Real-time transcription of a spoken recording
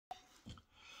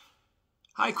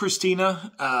Hi,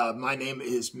 Christina. My name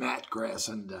is Matt Gress,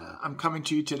 and I'm coming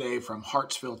to you today from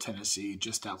Hartsville, Tennessee,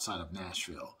 just outside of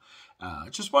Nashville.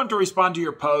 Just wanted to respond to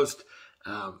your post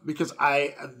because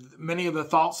many of the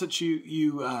thoughts that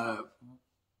you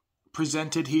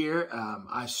presented here,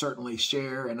 I certainly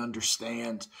share and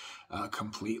understand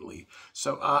completely.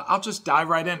 So I'll just dive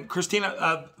right in.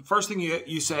 Christina, first thing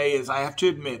you say is, I have to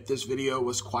admit this video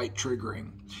was quite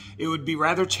triggering. It would be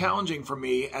rather challenging for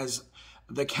me as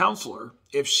the counselor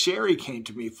if Sherry came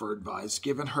to me for advice,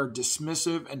 given her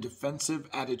dismissive and defensive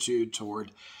attitude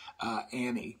toward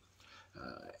Annie.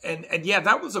 And yeah,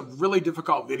 that was a really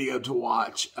difficult video to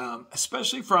watch,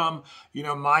 especially from,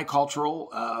 my cultural,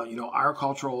 our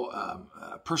cultural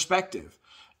perspective.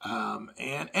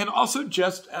 And also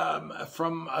just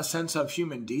from a sense of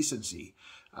human decency.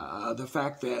 The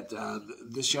fact that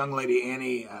this young lady,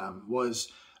 Annie, was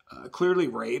clearly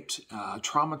raped,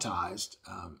 traumatized,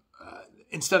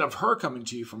 instead of her coming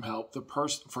to you for help,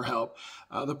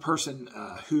 the person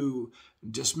who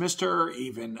dismissed her,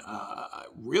 even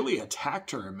really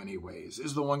attacked her in many ways,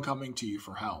 is the one coming to you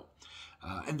for help.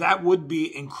 And that would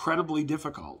be incredibly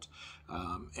difficult.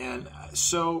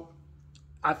 So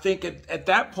I think at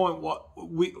that point,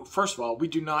 first of all, we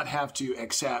do not have to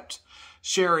accept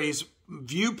Sherry's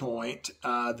viewpoint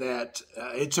that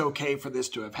it's okay for this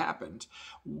to have happened.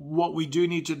 What we do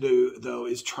need to do, though,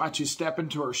 is try to step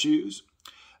into her shoes,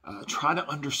 try to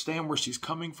understand where she's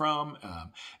coming from,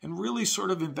 and really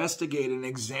sort of investigate and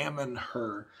examine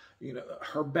her,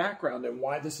 her background and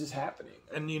why this is happening.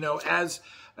 And,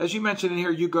 as you mentioned in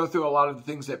here, you go through a lot of the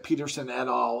things that Peterson et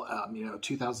al.,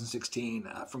 2016,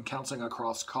 from Counseling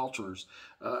Across Cultures,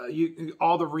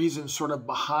 all the reasons sort of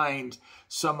behind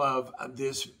some of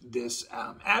this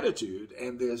attitude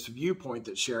and this viewpoint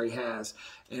that Sherry has.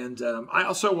 And I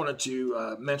also wanted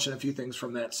to mention a few things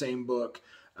from that same book.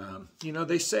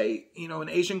 They say, in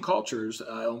Asian cultures,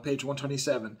 on page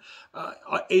 127,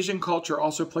 Asian culture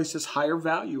also places higher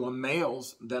value on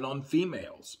males than on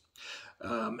females.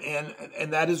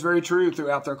 And that is very true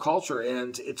throughout their culture.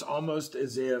 And it's almost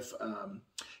as if,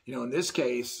 in this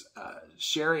case,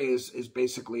 Sherry is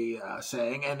basically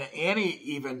saying, and Annie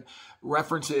even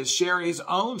references Sherry's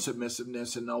own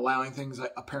submissiveness in allowing things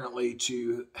apparently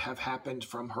to have happened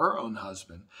from her own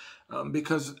husband,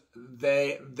 because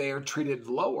they are treated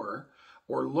lower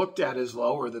or looked at as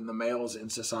lower than the males in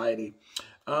society.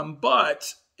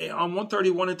 But on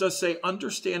 131, it does say,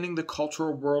 understanding the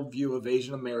cultural worldview of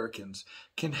Asian Americans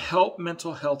can help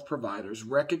mental health providers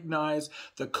recognize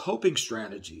the coping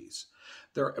strategies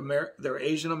their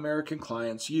Asian American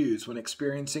clients use when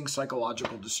experiencing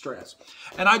psychological distress.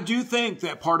 And I do think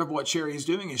that part of what Sherry is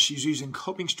doing is she's using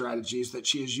coping strategies that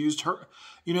she has used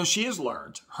she has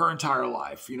learned her entire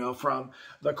life, from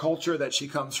the culture that she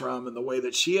comes from and the way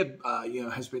that she had,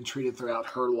 has been treated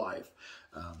throughout her life.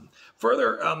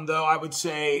 Further, though, I would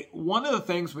say one of the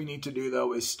things we need to do,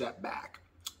 though, is step back.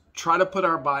 Try to put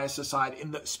our bias aside,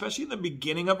 especially in the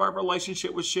beginning of our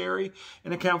relationship with Sherry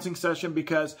in a counseling session,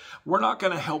 because we're not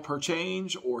going to help her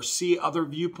change or see other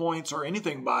viewpoints or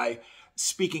anything by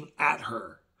speaking at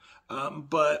her.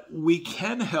 But we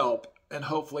can help and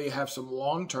hopefully have some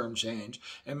long-term change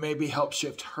and maybe help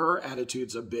shift her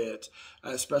attitudes a bit,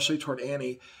 especially toward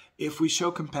Annie, if we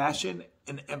show compassion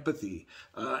and empathy.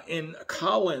 In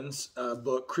Collins'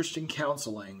 book, Christian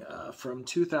Counseling, from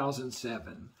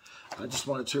 2007, I just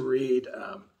wanted to read,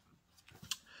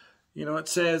 it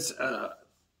says,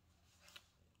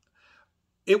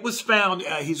 it was found,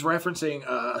 he's referencing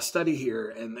a study here,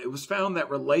 and it was found that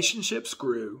relationships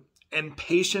grew and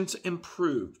patients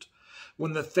improved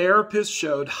when the therapist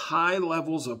showed high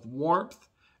levels of warmth,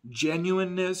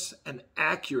 genuineness, and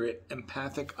accurate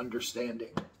empathic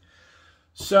understanding.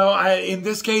 So in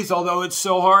this case, although it's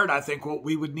so hard, I think what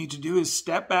we would need to do is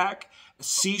step back,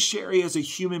 see Sherry as a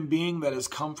human being that has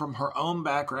come from her own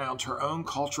background, her own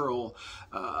cultural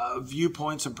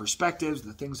viewpoints and perspectives,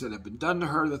 the things that have been done to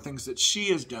her, the things that she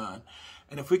has done.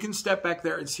 And if we can step back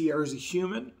there and see her as a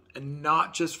human and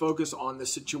not just focus on the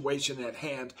situation at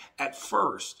hand at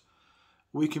first,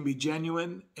 we can be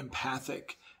genuine,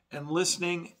 empathic, and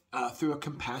listening through a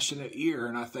compassionate ear.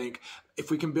 And I think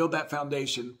if we can build that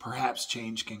foundation, perhaps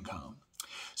change can come.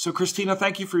 So, Christina,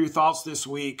 thank you for your thoughts this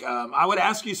week. I would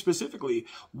ask you specifically,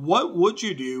 what would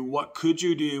you do, what could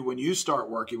you do when you start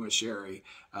working with Sherry,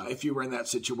 if you were in that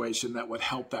situation, that would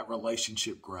help that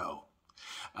relationship grow?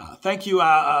 Thank you.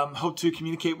 I hope to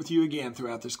communicate with you again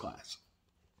throughout this class.